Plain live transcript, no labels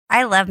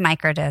I love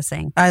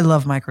microdosing. I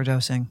love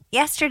microdosing.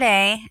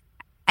 Yesterday,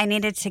 I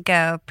needed to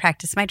go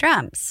practice my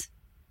drums.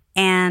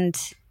 And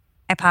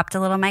I popped a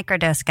little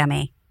microdose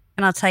gummy.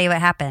 And I'll tell you what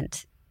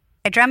happened.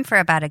 I drummed for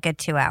about a good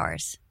 2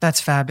 hours.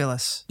 That's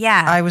fabulous.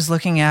 Yeah. I was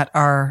looking at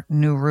our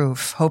new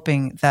roof,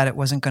 hoping that it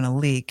wasn't going to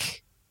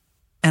leak.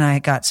 And I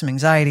got some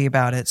anxiety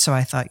about it. So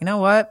I thought, you know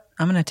what?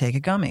 I'm going to take a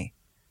gummy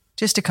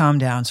just to calm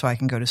down so I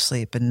can go to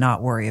sleep and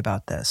not worry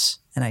about this.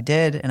 And I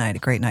did. And I had a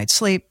great night's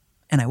sleep.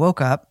 And I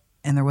woke up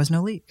and there was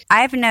no leak.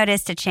 I've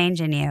noticed a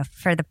change in you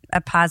for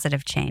a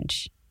positive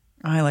change.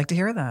 I like to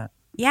hear that.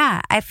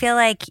 Yeah. I feel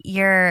like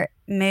your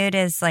mood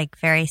is like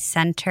very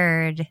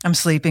centered. I'm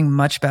sleeping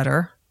much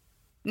better.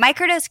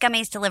 Microdose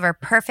gummies deliver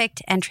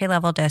perfect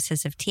entry-level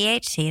doses of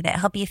THC that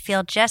help you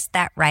feel just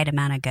that right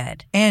amount of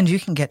good. And you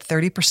can get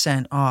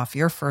 30% off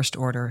your first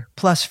order,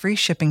 plus free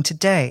shipping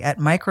today at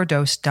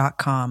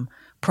microdose.com,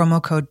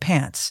 promo code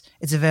PANTS.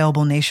 It's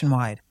available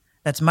nationwide.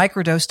 That's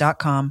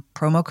microdose.com,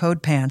 promo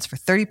code PANTS for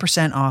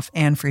 30% off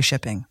and free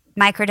shipping.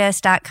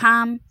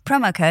 Microdose.com,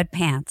 promo code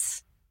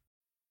PANTS.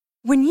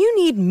 When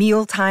you need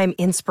mealtime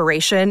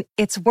inspiration,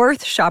 it's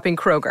worth shopping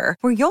Kroger,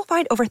 where you'll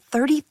find over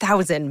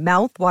 30,000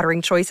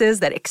 mouth-watering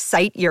choices that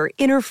excite your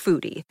inner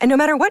foodie. And no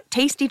matter what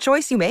tasty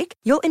choice you make,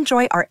 you'll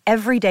enjoy our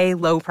everyday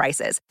low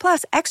prices,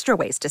 plus extra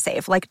ways to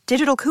save, like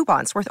digital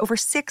coupons worth over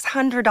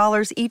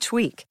 $600 each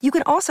week. You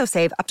can also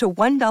save up to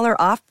 $1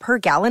 off per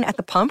gallon at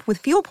the pump with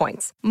fuel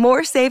points.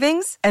 More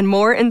savings and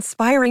more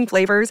inspiring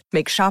flavors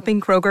make shopping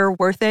Kroger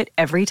worth it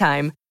every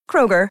time.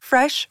 Kroger,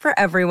 fresh for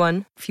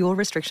everyone. Fuel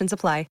restrictions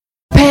apply.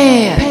 Oh,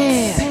 yeah.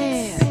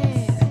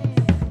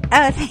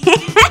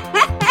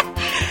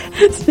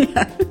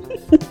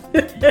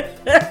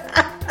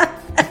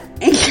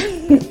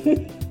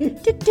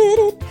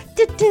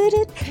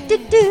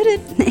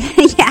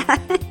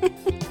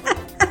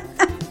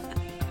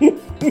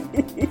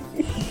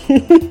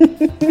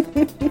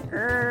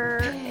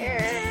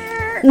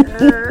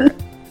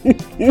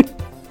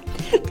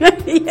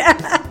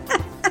 Yeah.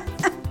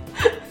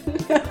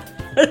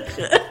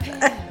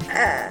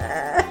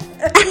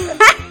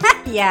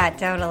 Yeah,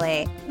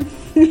 totally.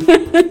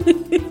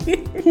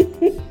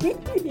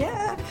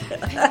 Yeah.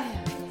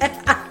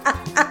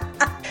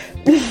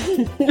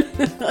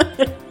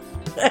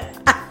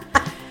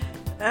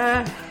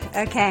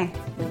 Okay.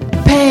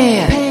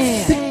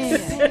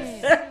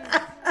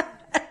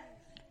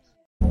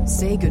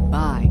 Say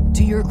goodbye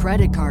to your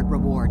credit card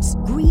rewards.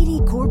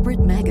 Greedy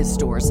corporate mega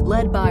stores,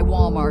 led by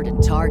Walmart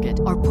and Target,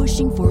 are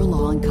pushing for a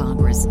law in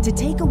Congress to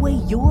take away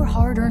your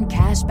hard-earned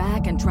cash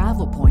back and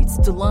travel points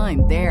to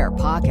line their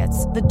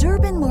pockets. The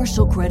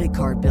Durbin-Marshall credit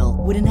card bill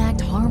would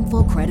enact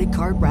harmful credit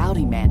card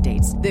routing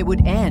mandates that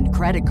would end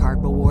credit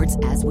card rewards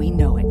as we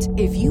know it.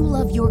 If you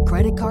love your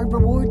credit card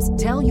rewards,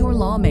 tell your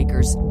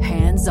lawmakers,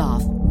 hands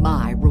off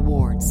my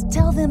rewards.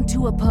 Tell them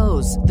to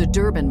oppose the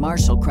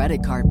Durbin-Marshall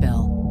credit card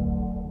bill.